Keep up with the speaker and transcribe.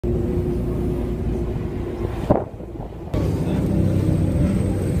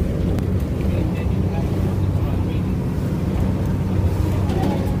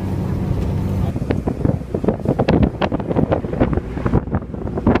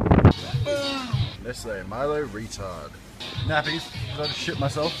Yesterday, Milo retard. Nappies, because I just shit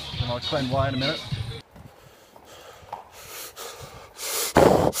myself, and I'll explain why in a minute.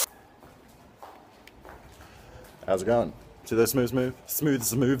 How's it going? See those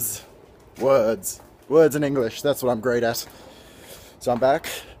smooths? Words in English, that's what I'm great at. So I'm back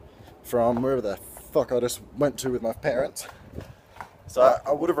from wherever the fuck I just went to with my parents. So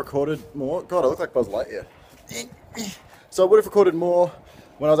I would have recorded more. God, I look like Buzz Lightyear. So I would have recorded more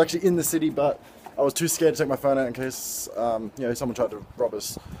when I was actually in the city, but I was too scared to take my phone out in case, you know, someone tried to rob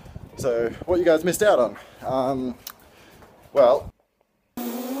us. So what you guys missed out on, well,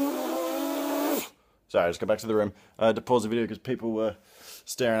 sorry, I just got back to the room. I had to pause the video because people were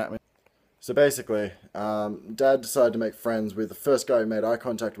staring at me. So basically, Dad decided to make friends with the first guy who made eye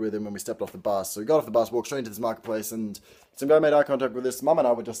contact with him when we stepped off the bus. So we got off the bus, walked straight into this marketplace, and some guy made eye contact with us. Mum and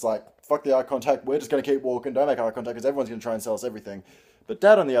I were just like, fuck the eye contact, we're just going to keep walking, don't make eye contact because everyone's going to try and sell us everything. But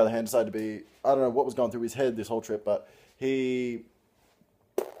Dad, on the other hand, decided to be, I don't know what was going through his head this whole trip, but he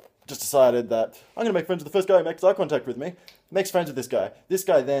just decided that I'm going to make friends with the first guy who makes eye contact with me. Makes friends with this guy. This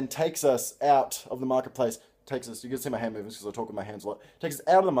guy then takes us out of the marketplace, takes us, you can see my hand movements because I talk with my hands a lot, takes us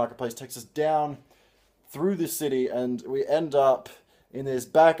out of the marketplace, takes us down through this city, and we end up in this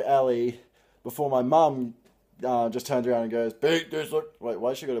back alley before my mum just turns around and goes, Pete, this look, wait, why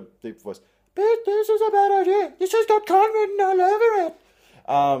has she got a deep voice? Pete, this is a bad idea. This has got con written all over it.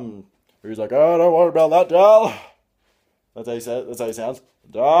 He's like, oh, don't worry about that, doll. That's how he says, that's how he sounds.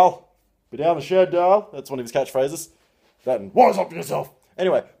 Doll, be down the shed, doll. That's one of his catchphrases. That and wise up to yourself.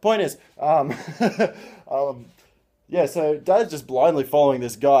 Anyway, point is, yeah, so Dad's just blindly following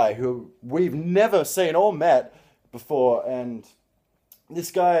this guy who we've never seen or met before, and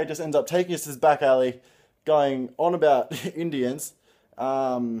this guy just ends up taking us to this back alley, going on about Indians,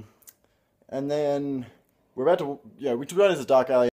 and then we're about to, we went into this dark alley.